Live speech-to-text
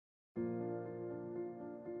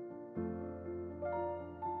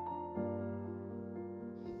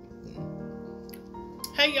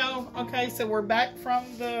Hey y'all, okay, so we're back from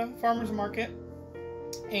the farmer's market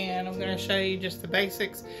and I'm going to show you just the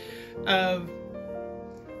basics of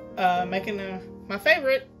making my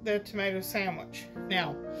favorite, the tomato sandwich.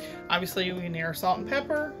 Now, obviously we need our salt and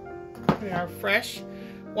pepper, we need our fresh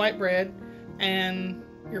white bread, and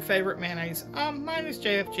your favorite mayonnaise. Mine is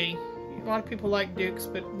JFG. A lot of people like Duke's,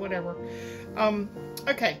 but whatever.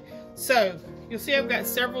 Okay, so you'll see I've got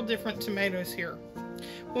several different tomatoes here.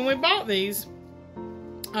 When we bought these,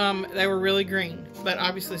 they were really green, but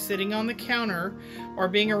obviously sitting on the counter or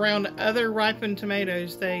being around other ripened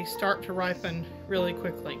tomatoes, they start to ripen really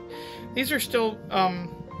quickly. These are still firm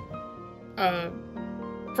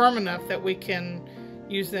enough that we can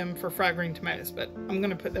use them for fried green tomatoes, but I'm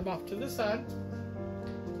going to put them off to the side.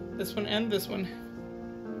 This one and this one.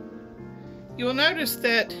 You will notice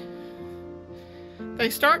that they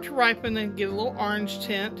start to ripen and get a little orange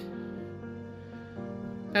tint.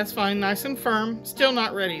 That's fine, nice and firm. Still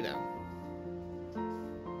not ready though.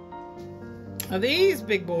 Now these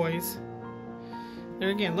big boys,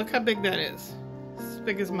 there again, look how big that is. It's as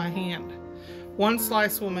big as my hand. One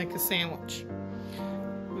slice will make a sandwich.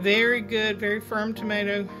 Very good, very firm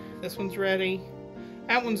tomato. This one's ready.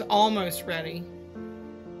 That one's almost ready.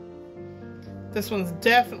 This one's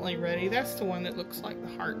definitely ready. That's the one that looks like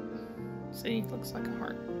the heart. See, looks like a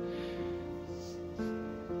heart.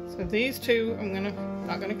 So these two,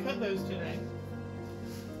 not gonna cut those today.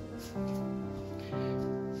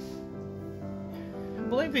 I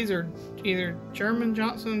believe these are either German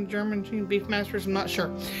Johnson, German Beefmasters, I'm not sure.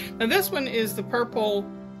 Now this one is the purple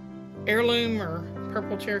heirloom or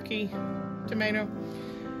purple Cherokee tomato.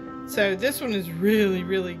 So this one is really,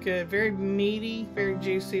 really good. Very meaty, very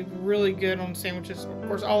juicy, really good on sandwiches. Of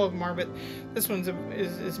course, all of them are, but this one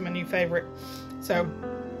is my new favorite. So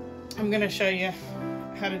I'm gonna show you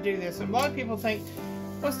how to do this. And a lot of people think,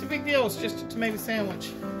 what's the big deal? It's just a tomato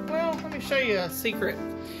sandwich. Well, let me show you a secret.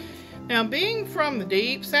 Now, being from the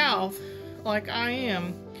deep south, like I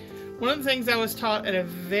am, one of the things I was taught at a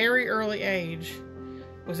very early age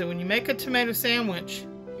was that when you make a tomato sandwich,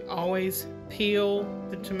 you always peel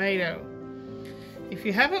the tomato. If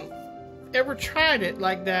you haven't ever tried it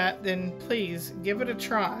like that, then please give it a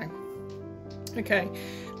try. Okay,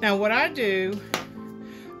 now what I do,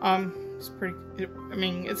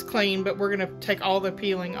 it's clean, but we're gonna take all the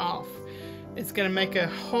peeling off. It's gonna make a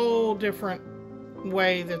whole different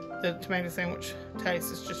way that the tomato sandwich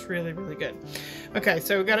tastes. It's just really, really good. Okay,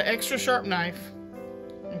 so we've got an extra sharp knife.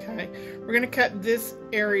 Okay, we're gonna cut this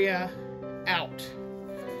area out.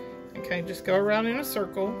 Okay, just go around in a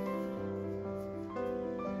circle.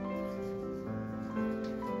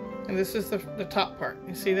 And this is the top part.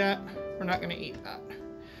 You see that? We're not gonna eat that.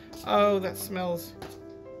 Oh, that smells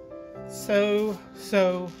so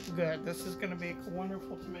good. This is gonna be a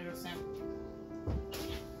wonderful tomato sandwich.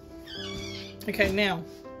 Okay, now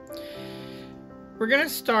we're gonna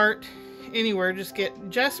start anywhere.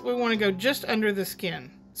 We want to go just under the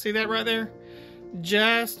skin. See that right there?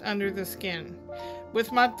 Just under the skin.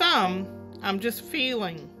 With my thumb, I'm just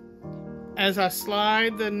feeling as I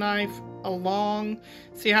slide the knife along.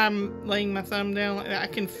 See how I'm laying my thumb down? I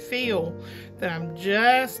can feel that I'm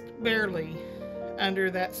just barely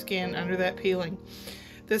under that skin, under that peeling.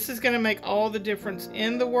 This is going to make all the difference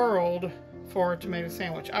in the world for a tomato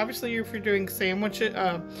sandwich. Obviously, if you're doing salads,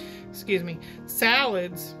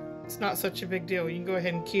 it's not such a big deal. You can go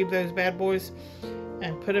ahead and cube those bad boys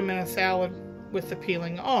and put them in a salad with the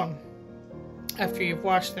peeling on after you've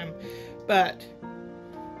washed them. But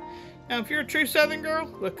now, if you're a true Southern girl,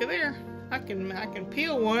 look at there. I can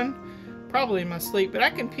peel one, probably in my sleep, but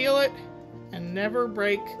I can peel it and never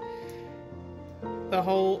break the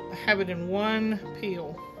whole, have it in one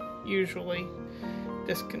peel, usually,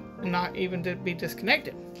 not even to be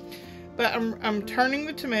disconnected. But I'm turning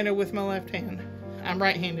the tomato with my left hand. I'm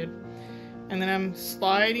right-handed, and then I'm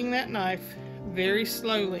sliding that knife very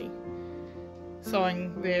slowly,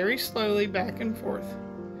 sawing very slowly back and forth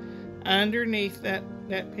underneath that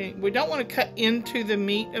pink. We don't want to cut into the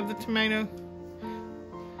meat of the tomato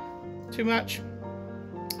too much,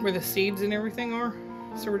 where the seeds and everything are.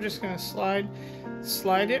 So we're just going to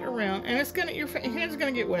slide it around, and it's gonna, your hand's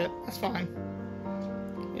gonna get wet. That's fine.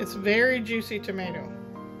 It's very juicy tomato.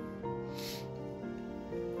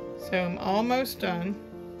 So I'm almost done.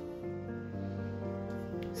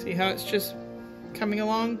 See how it's just coming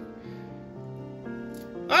along?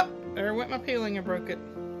 Oh, there went my peeling. I broke it.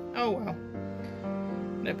 Oh well,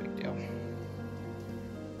 no big deal.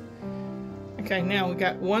 Okay, now we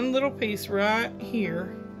got one little piece right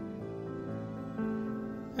here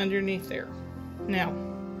underneath there. Now,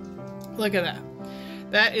 look at that.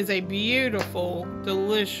 That is a beautiful,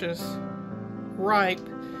 delicious ripe,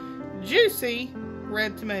 juicy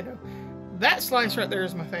red tomato. That slice right there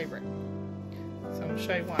is my favorite. So I'm going to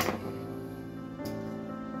show you why.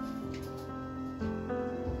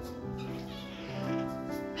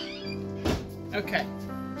 Okay,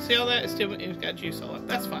 see all that? It's got juice all up.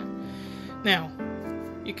 That's fine. Now,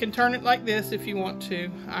 you can turn it like this if you want to.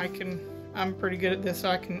 I'm pretty good at this, so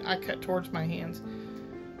I cut towards my hands.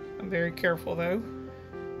 I'm very careful though.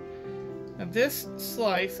 Now this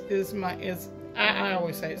slice I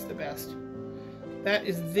always say it's the best. That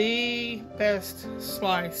is the best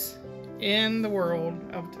slice in the world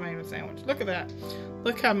of a tomato sandwich. Look at that.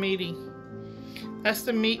 Look how meaty. That's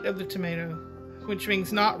the meat of the tomato, which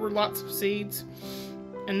means not lots of seeds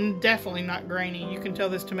and definitely not grainy. You can tell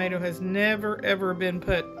this tomato has never ever been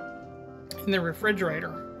put in the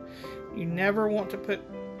refrigerator. You never want to put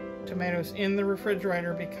tomatoes in the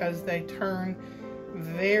refrigerator because they turn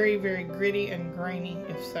very, very gritty and grainy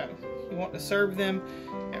if so. You want to serve them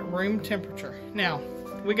at room temperature. Now,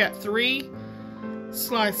 we got 3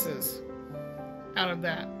 slices out of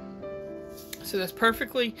that. So that's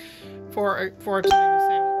perfectly for a tomato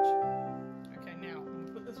sandwich. Okay, now I'm going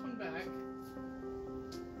to put this one back.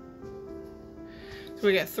 So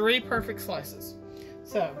we got 3 perfect slices.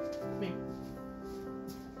 So,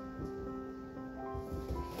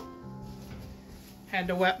 had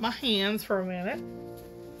to wet my hands for a minute.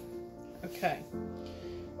 Okay.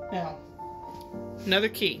 Now, another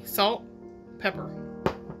key, salt, pepper.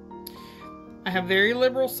 I have very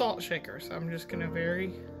liberal salt shakers, so I'm just gonna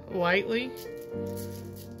very lightly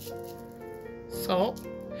salt.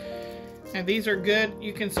 And these are good.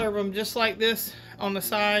 You can serve them just like this on the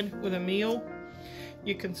side with a meal.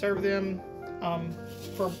 You can serve them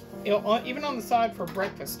even on the side for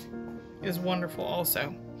breakfast is wonderful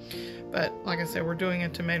also. But like I said, we're doing a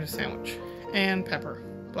tomato sandwich. And pepper,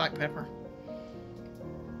 black pepper.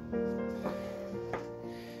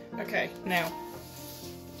 Okay, now,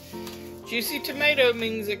 juicy tomato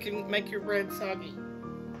means it can make your bread soggy.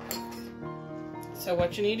 So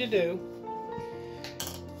what you need to do,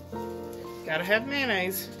 gotta have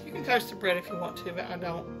mayonnaise. You can toast the bread if you want to, but I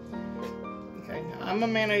don't. Okay, now I'm a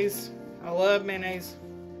mayonnaise. I love mayonnaise.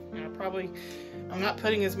 And I'm not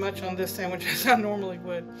putting as much on this sandwich as I normally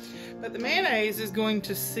would. But the mayonnaise is going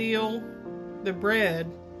to seal the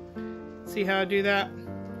bread. See how I do that?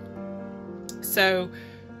 So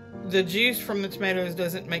the juice from the tomatoes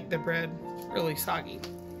doesn't make the bread really soggy.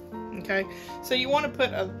 Okay, so you want to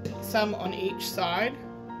put some on each side.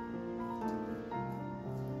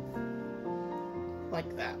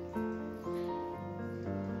 Like that.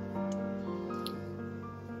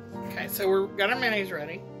 Okay, so we've got our mayonnaise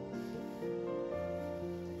ready.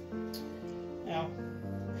 Now,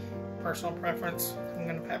 personal preference, I'm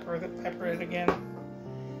going to pepper it again.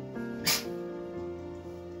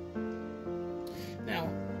 Now,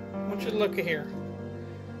 I want you to look at here.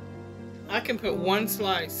 I can put 1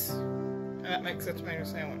 slice, and that makes a tomato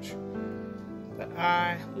sandwich. But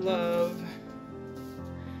I love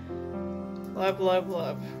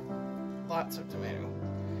lots of tomato.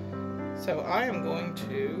 So I am going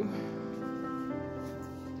to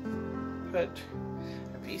put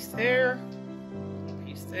a piece there,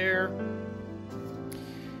 there,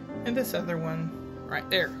 and this other one right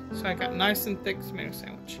there. So I got nice and thick tomato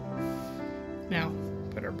sandwich. Now,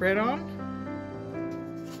 put our bread on.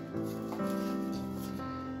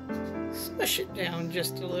 Smush it down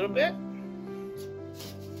just a little bit.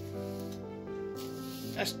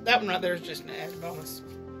 That one right there is just an added bonus.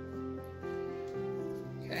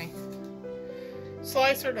 Okay.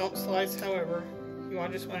 Slice or don't slice, however. I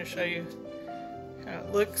just want to show you how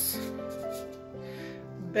it looks.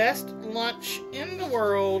 Best lunch in the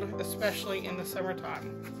world, especially in the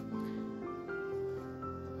summertime.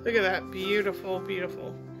 Look at that, beautiful,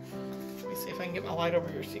 beautiful. Let me see if I can get my light over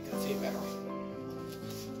here so you can see it better.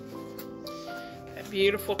 That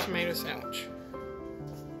beautiful tomato sandwich.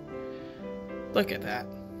 Look at that.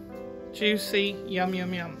 Juicy, yum,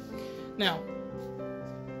 yum, yum. Now,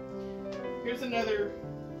 here's another,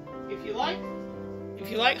 if you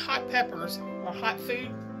like hot peppers or hot food,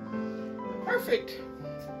 the perfect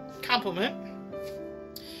complement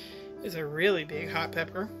is a really big hot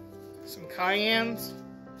pepper, some cayennes,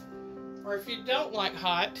 or if you don't like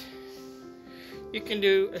hot, you can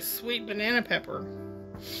do a sweet banana pepper.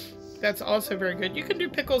 That's also very good. You can do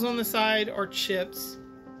pickles on the side or chips.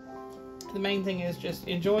 The main thing is just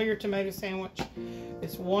enjoy your tomato sandwich.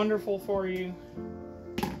 It's wonderful for you.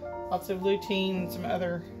 Lots of lutein, some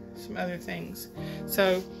other things.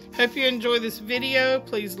 So hope you enjoy this video.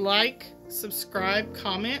 Please like, subscribe,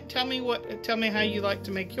 comment. Tell me how you like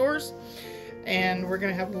to make yours. And we're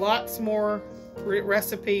gonna have lots more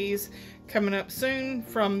recipes coming up soon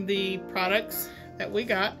from the products that we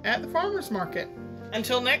got at the farmer's market.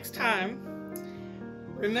 Until next time,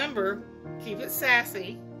 remember, keep it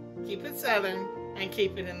sassy, keep it southern, and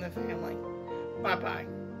keep it in the family.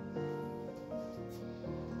 Bye-bye.